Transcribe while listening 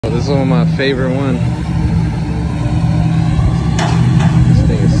This is one of my favorite ones. This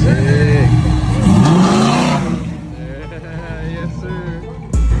thing is sick. Yes, sir.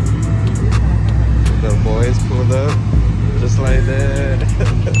 The boys pulled up just like that.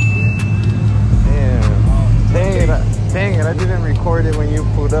 Damn. Dang it, I didn't record it when you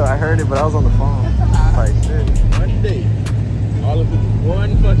pulled up. I heard it, but I was on the phone. Like shit. One day. All of it.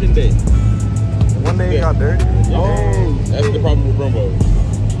 One fucking day. One day it got dirty? Oh, that's the problem with Brumbos.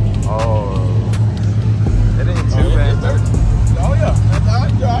 Oh. It ain't too bad. Oh, yeah. That's how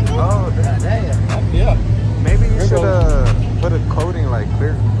I know. Oh, damn. Yeah. Maybe you should put a coating like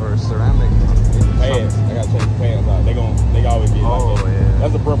clear or ceramic. Pants. I gotta change the pants out. They always get Oh, like that. yeah.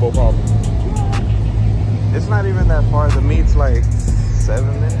 That's a Brumbo problem. It's not even that far. The meet's like 7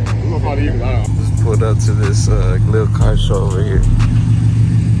 minutes. We're gonna probably even out. Just pulled up to this little car show over here.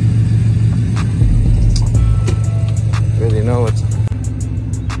 Really know what's.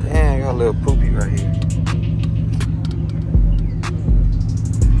 Damn, I got a little poopy right here.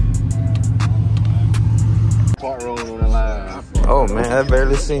 Part rolling on the line. Oh man, I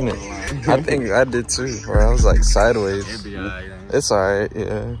barely seen it. I think I did too. Or I was like sideways. It's alright,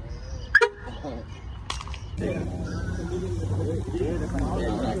 yeah.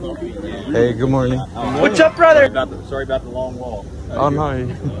 Hey, good morning. What's up, brother? Sorry about the long wall. Oh no.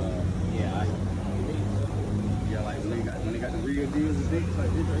 Yeah, like when they got the real deals and things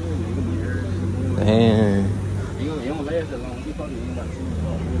like this, Damn. it don't last that long. You probably ain't about to see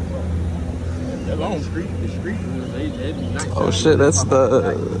that long. The street, they be nice. Oh shit, that's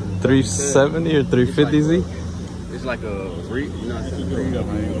the 370 or 350Z? It's like a free, you know, keep it up, I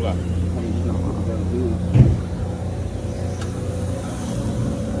ain't gonna lie.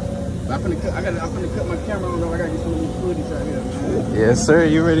 I'm gonna cut my camera on though. I gotta get some of these footage out here. Yes sir,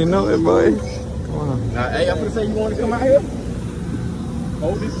 you already know it, boy. Come on. Now, hey, I'm gonna say you want to come out here?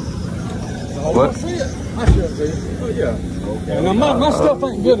 Hold this. What? I should say. Oh yeah. Okay. Now my stuff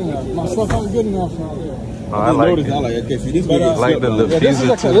ain't good enough. My stuff ain't good enough. Oh, I like it. I like it. Okay, see, this But, like the Yeah, this is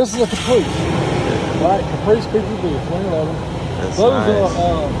diffuser too. this is a Caprice. Right, Caprice PPV, 2011. That's Those nice.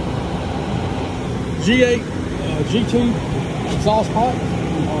 are G8, G2 exhaust pipe.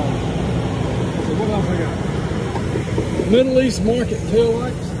 So what else I got? Middle East market tail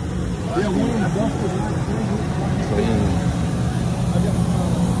lights. Yeah, one of the dusted Clean.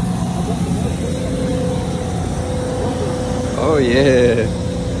 Oh yeah,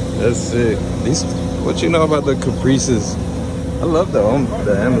 that's sick. These, what you know about the Caprices? I love the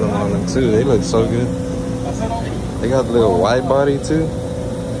emblem on them too. They look so good. They got the little wide body too.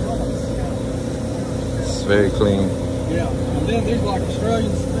 It's very clean. Yeah, and then there's like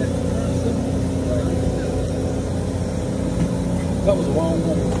Australian spec. That was the wrong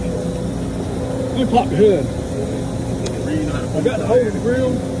one. Let me pop the hood. I got the hole in the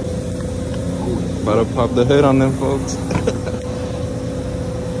grill. About to pop the hood on them folks. Yeah,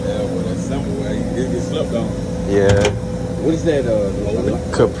 well, that's simple. It gets slept on. Yeah, What is that?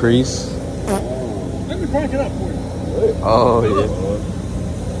 Caprice. Let me crank it up for you. Oh yeah.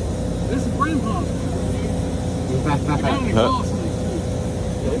 This is brand positive. It only costs me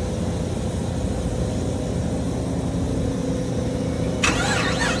too.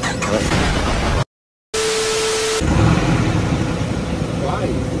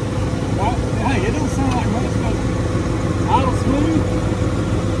 Hey, it don't sound like much, but idle smooth,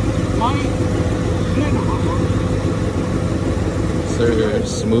 light, Sir,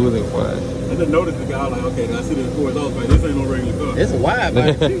 smooth and quiet. I just noticed the guy like, okay, I see the Ford O's, but this ain't no regular car. It's a wide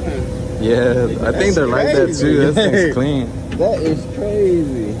body too. Yeah, I think they're like that too. That thing's clean. That is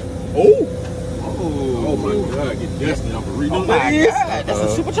crazy. Oh my God, get dusty off a read. Oh my God, that's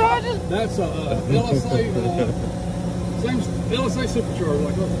a supercharger? That's a LSA supercharger,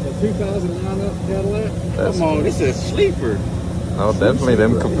 like a 2009 up Cadillac. That's Come on, this is a sleeper. Oh, definitely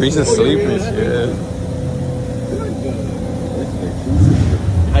them Caprices sleepers. Yeah.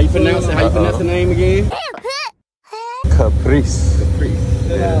 How you pronounce it? How you pronounce the name again? Caprice.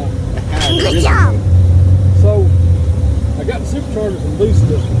 Yeah. So, I got the superchargers and loose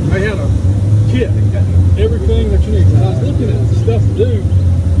edition. They had a kit, everything that you need. So I was looking at the stuff to do.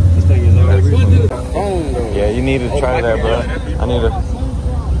 This thing is already So I did it. phone though. Yeah, you need to try that, bro. I need to.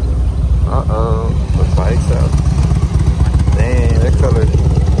 The bike's out. Dang, that color.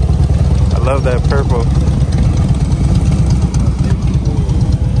 I love that purple.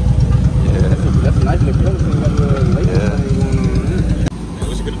 Yeah. That's a nice little color. Yeah. I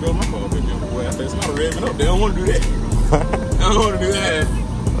wish you could have drove my car, but boy, I said it's not revving up. They don't want to do that. They don't want to do that.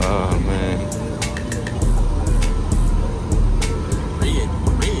 Oh man. Red.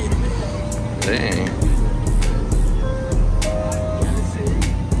 Dang.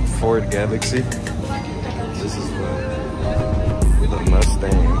 Ford Galaxy. This is the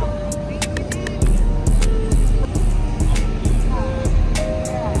Mustang.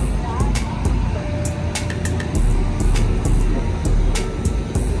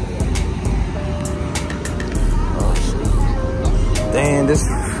 Oh shit. Dang, this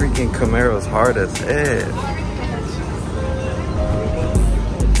freaking Camaro's hard as heck.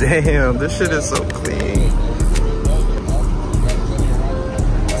 Damn, this shit is so clean.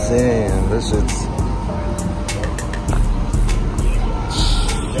 Damn, this shit's...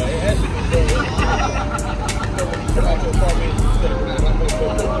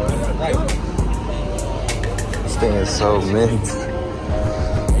 This thing is so mint.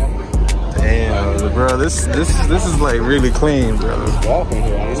 Damn, bro, this is like really clean, bro.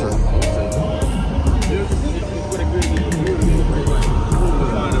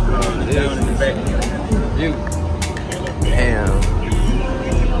 Damn.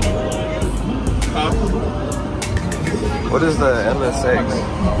 What is the LSX?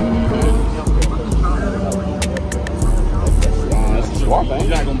 It's a swap, ain't you?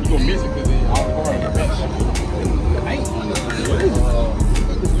 You're not gonna miss it because it's all part of the bench.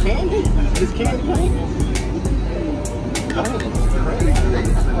 It's candy. It's candy paint.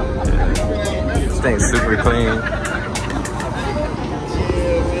 This thing's super clean.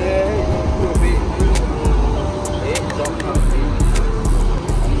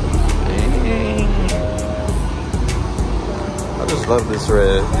 Love this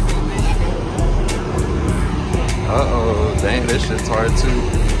red. Uh-oh, dang, this shit's hard too.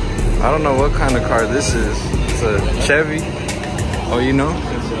 I don't know what kind of car this is. It's a Chevy. Oh, you know?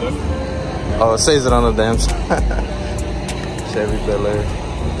 Oh, it says it on the damn side. Chevy Bel Air.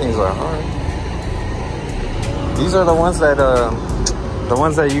 Things are hard. These are the ones that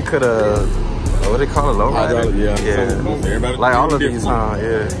you could what do they call it, lowrider? Yeah. Like all of these, huh?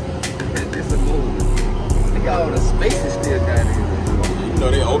 Yeah. Look at all the spaces still got it.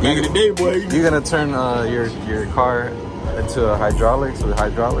 They old back in the day, boy. You're gonna turn your car into a hydraulics with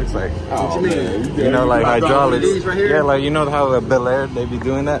hydraulics, like What you mean? you know, like hydraulics. Right here? Yeah, like you know how the Bel Air they be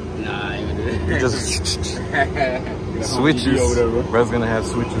doing that. Nah, I ain't gonna do You that. just switches. Bro's gonna have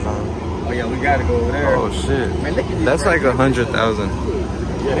switches on. Oh yeah, we gotta go over there. Oh shit, Man, look at these that's like right 100,000.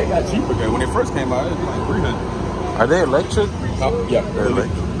 Yeah, they got cheaper guys. When they first came out, it was like 300. Are they electric? Yeah, They're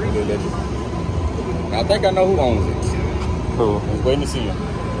electric. They're electric. I think I know who owns it. Cool. I was waiting to see him.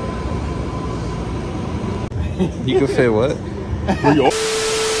 You can fit what?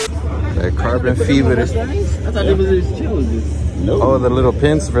 That carbon fiber. I thought they was just chilling. No. Oh, the little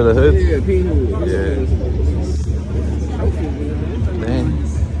pins for the hood. Yeah, pin hood. Yeah. Dang.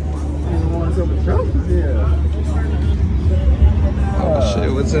 Oh shit,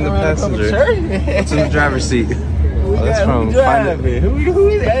 what's in the passenger? What's in the driver's seat? Oh, that's from driving. Who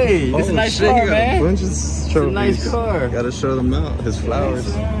is it? Hey, it's a nice car, He got a man. bunch of trophies. It's a nice car. Gotta show them out. His flowers.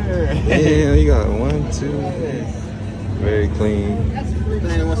 Yes, Damn, he got 1, 2. Very clean.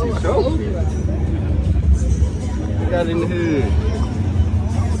 Man, what's his trophy? Got in the hood.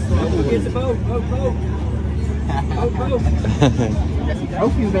 Get the boat. Boat. Got some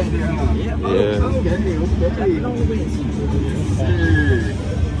trophies back there. Yeah.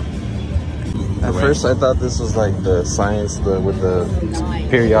 At first, I thought this was like the science with the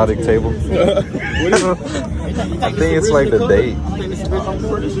periodic table. I think it's like the date.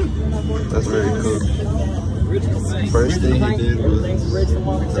 That's very cool. First thing he did was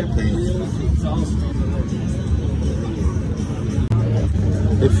the paint.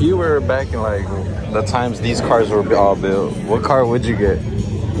 If you were back in like the times these cars were all built, what car would you get?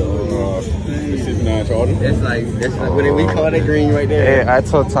 That's like what we call that green right there. Hey, I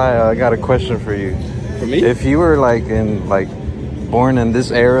told Ty, I got a question for you. For me? If you were like born in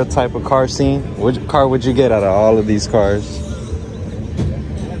this era type of car scene, which car would you get out of all of these cars?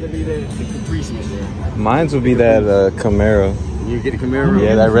 Mine would be that Camaro. You get a Camaro?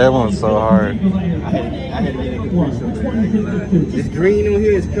 Yeah, that red one's so hard. I had to get a Camaro. This green on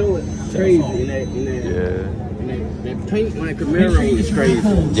here is crazy. That paint on that Camaro is crazy.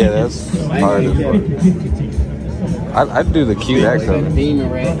 Yeah, that's hard as fuck. I'd do the cute X though. Demon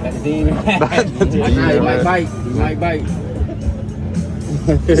rat. That's demon rat. You might bite.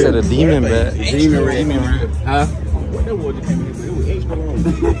 You said a demon bat. Demon rat. Huh? What that was? It was extra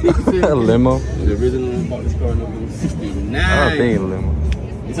long. A limo. The original one bought this car in 1969. I don't think a limo.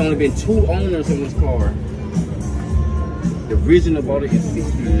 It's only been 2 owners on this car. The original bought it in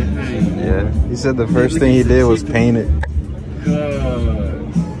 69. Yeah. He said the first thing he did was paint it.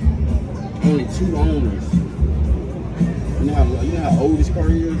 Only 2 owners. You know how old this car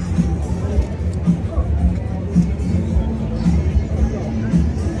is?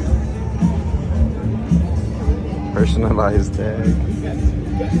 Personalized tag.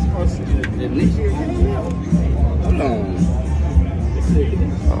 Hold on.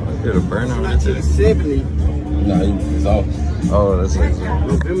 Oh, I did a burnout right there. 1970. No, it's off. Oh, that's like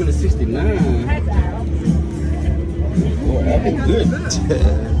November the 69. Oh, that been good.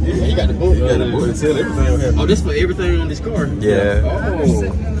 Yeah, you got the book. You got the book to tell everything. Oh, this for everything on this car? yeah. Oh.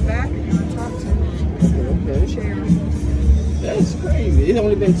 Sitting in the back and on top too. Okay. Chair. That's crazy. It's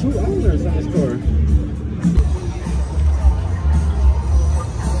only been 2 owners on this car.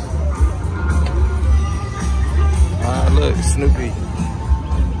 Ah, look, Snoopy.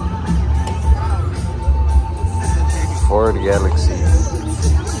 Ford Galaxy.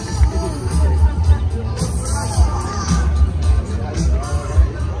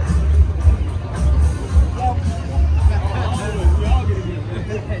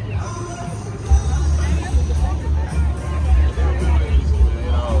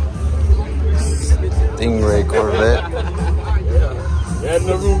 Stingray Corvette. Had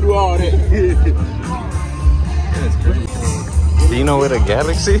no room to do all that. Do you know what a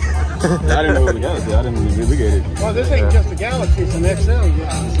Galaxy? I didn't know it was a Galaxy. I didn't even look at it. Well, this ain't just a Galaxy, it's an XL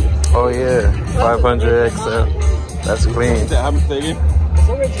Galaxy. Oh yeah, 500 XL. That's clean. How much they get? It's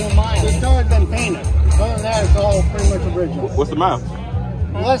original mine. This car's been painted. Other than that, it's all pretty much original. What's the mile?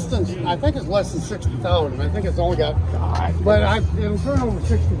 Less than, I think it's less than 60,000. I think it's only got, but it'll turn over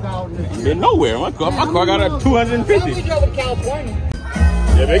 60,000. Been nowhere. My car got up 250. We drove to California.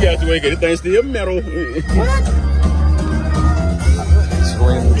 Yeah, they got to wait. This thing's still metal. What?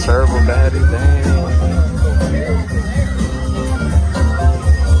 Twin turbo battery, dang.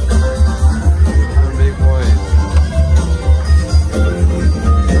 Big boy.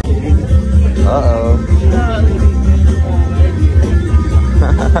 Uh-oh.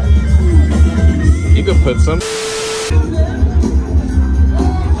 You could put some.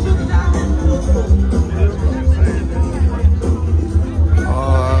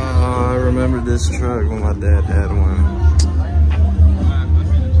 Oh, I remember this truck when my dad had one.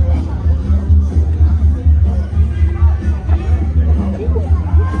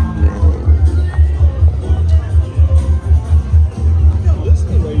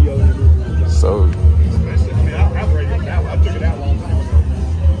 So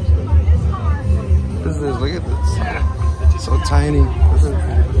what is this? Look at this. So tiny.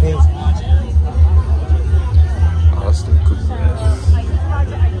 Austin Cooper.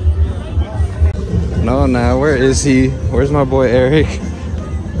 No, now where is he? Where's my boy Eric?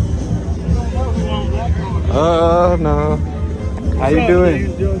 Oh no. How you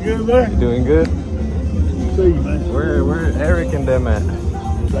doing? Doing good, man. You doing good? See you, man. Where Eric and them at?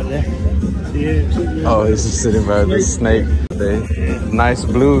 Right there. Yeah. Oh, he's just sitting by the snake. They nice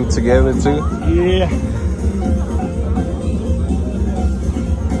blue together too. Yeah.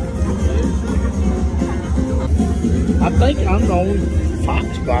 I think I'm the only Fox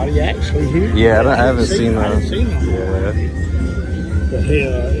body actually here. Yeah, I haven't seen I haven't them. seen them. Yeah. But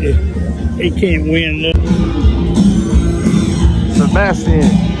it can't win. Sebastian.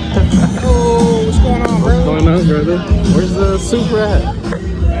 Oh, what's going on, bro? What's going on, brother? Where's the Supra at?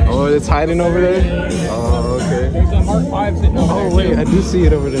 Oh, it's hiding over there? Oh, okay. There's a Mark 5 sitting over there. Oh, wait, I do see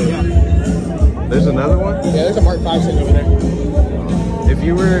it over there. Yeah. There's another one? Yeah, there's a Mark 5 sitting over there. If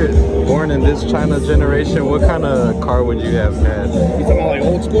you were born in this China generation, what kind of car would you have had? You talking about like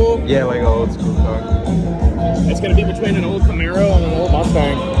old school? Yeah, like an old school car. It's gonna be between an old Camaro and an old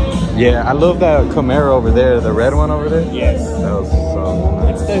Mustang. Yeah, I love that Camaro over there, the red one over there. Yes. That was so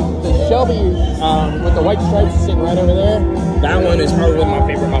nice. It's the Shelby with the white stripes sitting right over there. That one is probably my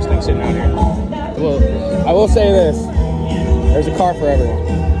favorite Mustang sitting out here. Well, I will say this: there's a car for everyone.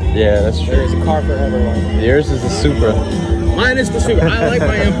 Yeah, that's true. There's a car for everyone. Yours is the Supra. Mine is the Supra. I like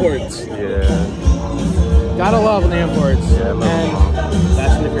my imports. Yeah. Gotta love the imports. Yeah, I love and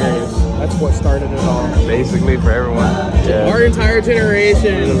Fast and the Furious. That's what started it all. Basically for everyone. Yeah. Our entire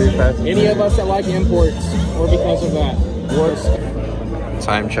generation, Really Fast and any of us that like imports, or because of that.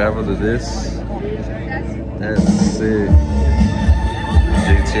 Time travel to this. That's sick.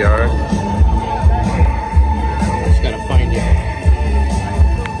 GTR. Just gotta find it.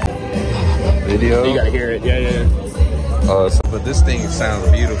 Video. You gotta hear it. Yeah, yeah. But this thing sounds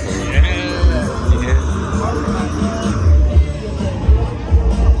beautiful. Yeah.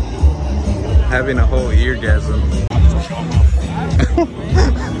 Having a whole eargasm.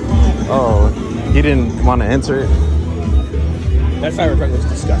 Oh, he didn't want to enter it? That Cybertruck was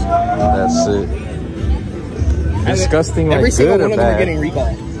disgusting. That's it. Disgusting like every single good one or of them are bad? getting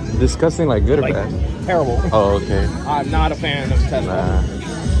recalled. Disgusting like good or Like, bad? terrible. Oh, okay. I'm not a fan of Tesla. Nah.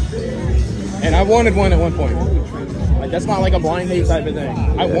 And I wanted one at one point. I That's not like a blind date type of thing.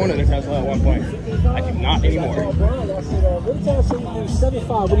 I wanted a Tesla at one point. I do not anymore. $75.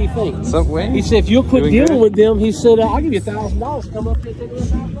 What do you think? Subway? He said, if you'll quit Doing dealing good? with them, he said, I'll give you $1,000. Come up here and take a look.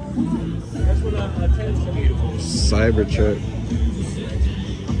 That's what a Tesla is. Cybertruck.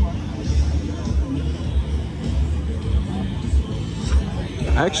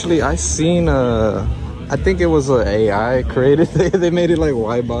 Actually, I seen I think it was an AI created. They made it like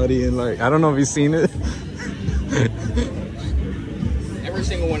wide body and like I don't know if you've seen it. Every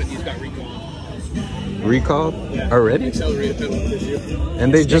single one of these got recalled. Recalled? Yeah. Already? Accelerated pedal this year.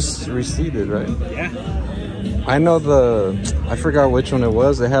 And they just receded, right? Yeah. I know I forgot which one it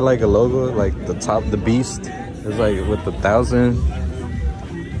was. It had like a logo, like the top, the beast. It was like with the 1,000.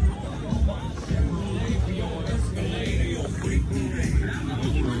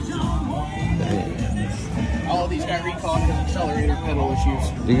 All of these got recalled because accelerator pedal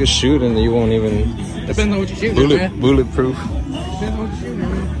issues. You can shoot and you won't even. Depends on what you're shooting, man. Bulletproof. Depends on what you're shooting,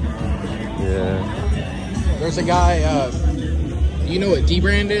 man. Yeah. There's a guy, you know what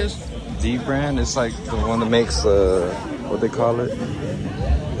D-brand is? D-brand, it's like the one that makes what they call it.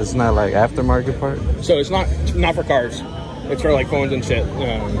 It's not like aftermarket part. So it's not for cars. It's for like phones and shit.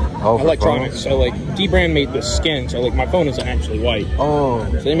 For Electronics. phones? So like D-brand made the skin. So like my phone isn't actually white. Oh.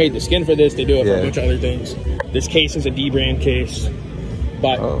 So they made the skin for this. They do it for Yeah. a bunch of other things. This case is a D-brand case.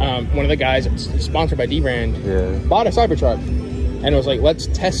 But one of the guys that's sponsored by D-brand bought a Cybertruck and was like, let's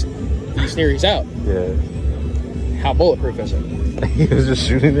test these theories out. Yeah. How bulletproof is it? He was just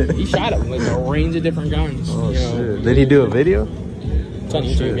shooting it. He shot it with a range of different guns. Oh shit! Did he do a video? It's on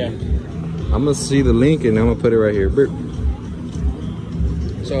YouTube, yeah. I'm gonna see the link and I'm gonna put it right here.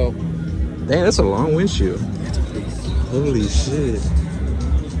 So, dang, that's a long windshield. Holy shit!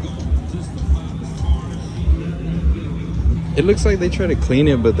 It looks like they try to clean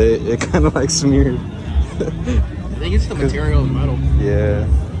it, but it kind of like smeared. I think it's the material of the metal. Yeah.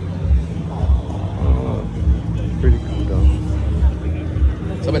 Pretty cool though.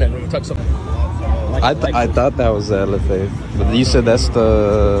 Somebody didn't touch something. I thought that was the LFA, but you said that's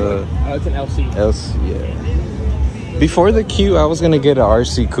the. It's an LC. Yeah. Before the Q, I was gonna get an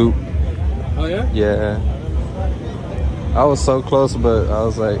RC coupe. Oh yeah? Yeah. I was so close, but I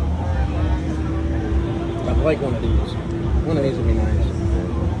was like, I'd like one of these. One of these would be nice.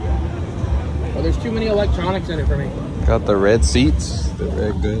 Well, there's too many electronics in it for me. got the red seats, the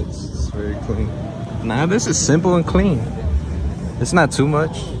red goods. It's very clean. Nah, this is simple and clean. It's not too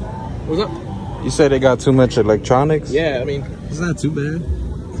much. What's up? You said it got too much electronics? Yeah, I mean, It's not too bad.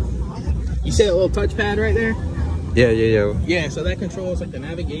 you see that little touchpad right there? Yeah. Yeah, so that controls like the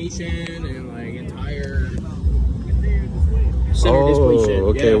navigation and like entire center display shit.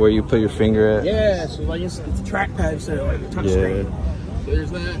 Okay, yeah. where you put your finger at. Yeah, so like it's a trackpad instead of like a touch screen. So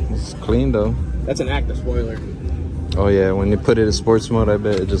there's that. It's clean though. That's an active spoiler. Oh yeah, when you put it in sports mode, I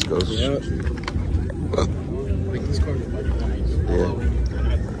bet it just goes. Yep. Like these cars are fucking nice. Yeah. I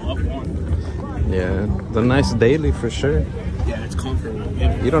love one. Yeah, the nice daily for sure. Yeah, it's comfortable.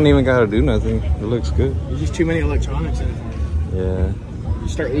 Yeah. You don't even gotta do nothing. It looks good. There's just too many electronics in it. Yeah. You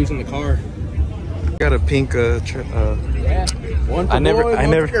start losing the car. Got a pink Yeah. One for I never boys,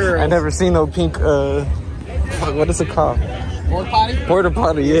 one for girls. I never seen no pink what is it called? Porta potty? Porta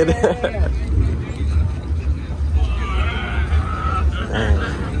potty, yeah. Dang.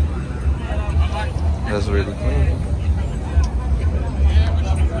 That's really cool.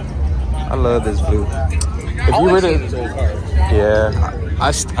 I love this blue. If you were to, yeah,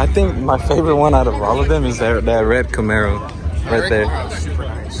 I think my favorite one out of all of them is that red Camaro right there. Super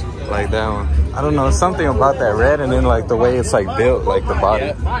nice. Like that one. I don't know, something about that red and then like the way it's like built, like the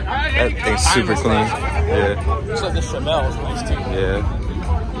body. That thing's super clean. Yeah. So the Chevelle is nice too. Yeah.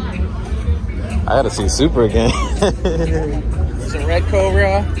 I gotta see Super again. There's a red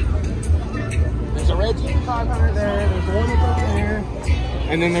Cobra. There's a red GT500 there. There's one that's up there.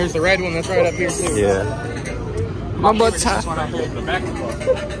 And then there's the red one that's right up here too. Yeah. My butt This one up here in the back.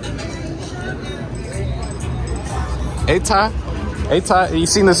 Hey Ty, you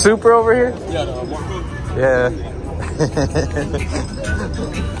seen the Super over here? Yeah, the one. Yeah.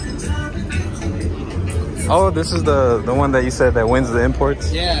 Oh, this is the one that you said that wins the imports?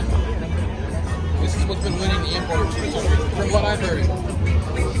 Yeah. This is what's been winning the imports from what I've heard.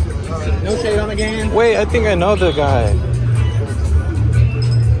 No shade on the game. Wait, I think I know the guy.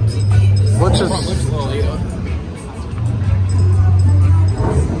 Which is...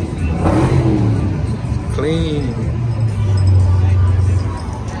 Clean.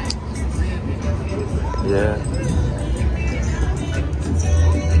 Yeah.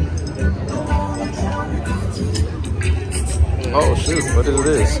 Oh shoot, what is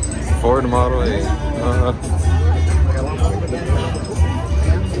this? Ford Model 8.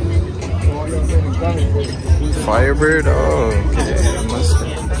 Firebird? Oh, okay. That must be.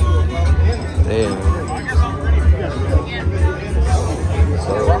 Damn.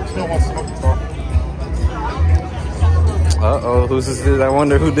 Uh-oh, who's this? I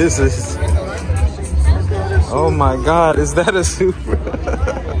wonder who this is. Oh my God, is that a Supra?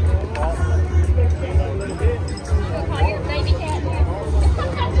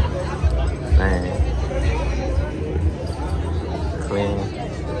 Man. Clean.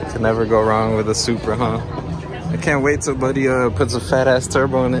 Can never go wrong with a Supra, huh? I can't wait till Buddy puts a fat ass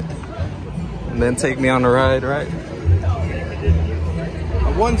turbo in it. And then take me on a ride, right?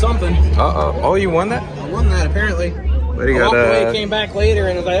 I won something. Uh-oh. Oh, you won that? I won that, apparently. What do you got? Away, came back later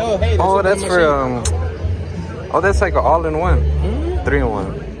and was like, oh, hey, this oh, is that's for, oh, that's like an all-in-one.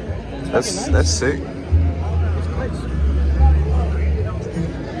 3-in-1. That's sick.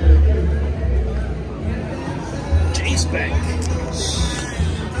 J-Spec.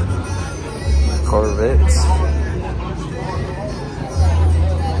 Corvettes.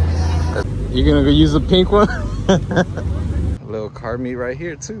 You gonna go use the pink one? A little car meet right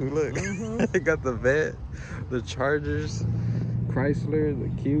here too. Look, they got the vet, the Chargers, Chrysler, the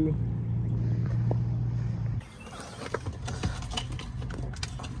Q.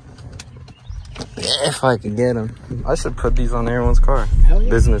 Yeah, if I could get them, I should put these on everyone's car. Hell yeah.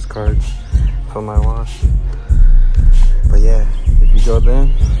 Business cards for my wash. But yeah, if you go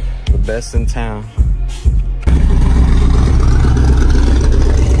then, the best in town.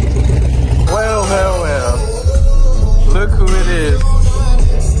 Well, well, well. Look who it is.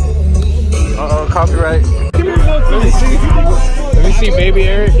 Uh-oh, copyright. Let me see baby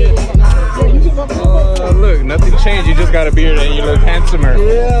Eric. Look, nothing changed. You just got a beard and you look handsomer.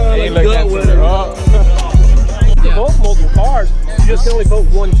 Yeah, you look handsomer. Oh. You vote multiple cars. You just can only vote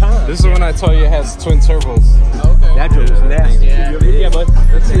one time. This is when I told you it has twin turbos. Okay. That joke was nasty. Yeah, but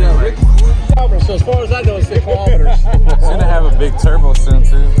That's it. so as far as I know, it's 6 kilometers. It's gonna have a big turbo soon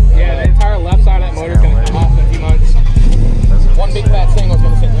too. Yeah, the entire left side of that motor is going to come off in a few months. One big fat single is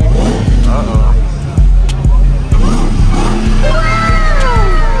going to sit there. Uh-oh.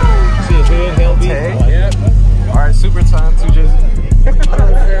 See his hood, hell beat. Yep. Alright, super time to just...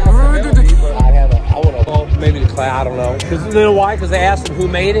 Maybe the cloud, I don't know. Because you know why? Because they asked them who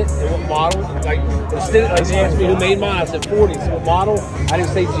made it and what model. Like they asked me who made mine. I said 40. So what model? I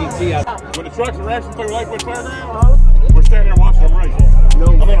didn't say GT. When the trucks are racing through Lakewood Fairground, we're standing there watching them race.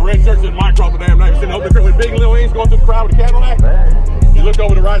 I'm in a race church in Mike across the damn night. Sitting over there with big little wings going through the crowd with a Cadillac. You look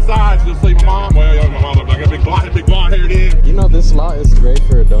over the right side, you'll see my mom. Well, my mom looks like a big blonde haired in. You know this lot is great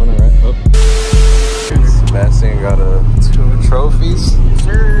for a donut, right? Oh. Sebastian got 2 trophies. Yes,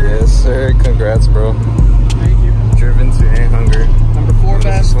 sir. Yes, sir. Congrats, bro. Thank you. Driven to Ain't Hunger. Number 4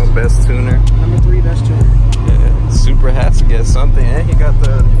 best. This one, best tuner. Number 3 best tuner. Yeah, Super has to get something. And he got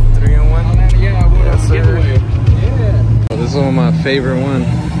the 3-in-1. Yeah, I won a Yes, sir. giveaway. Yeah. Oh, this is one of my favorite one.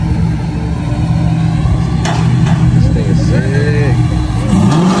 This thing is sick.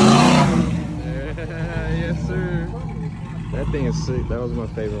 Yeah, yes, sir. That thing is sick. That was my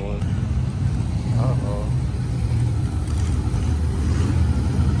favorite one. Uh-oh.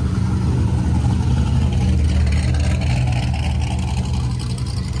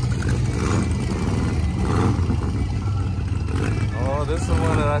 Oh, this is the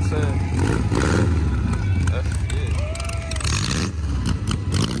one that I said. That's it.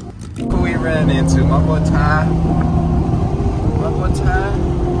 Who we ran into? My boy Ty. My boy Ty.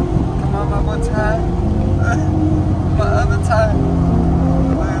 Come on, my boy Ty. My other Ty.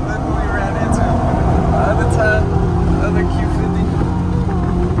 Look who we ran into. My other Ty. Other Q50.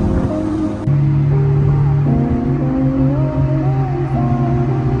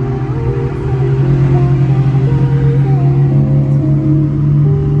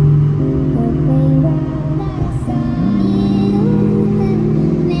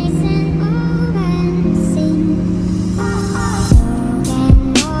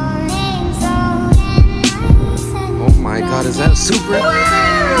 Is that Supra?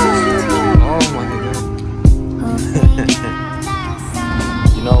 Oh my god.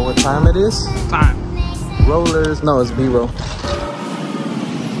 You know what time it is? Time. Rollers. No, it's B-roll.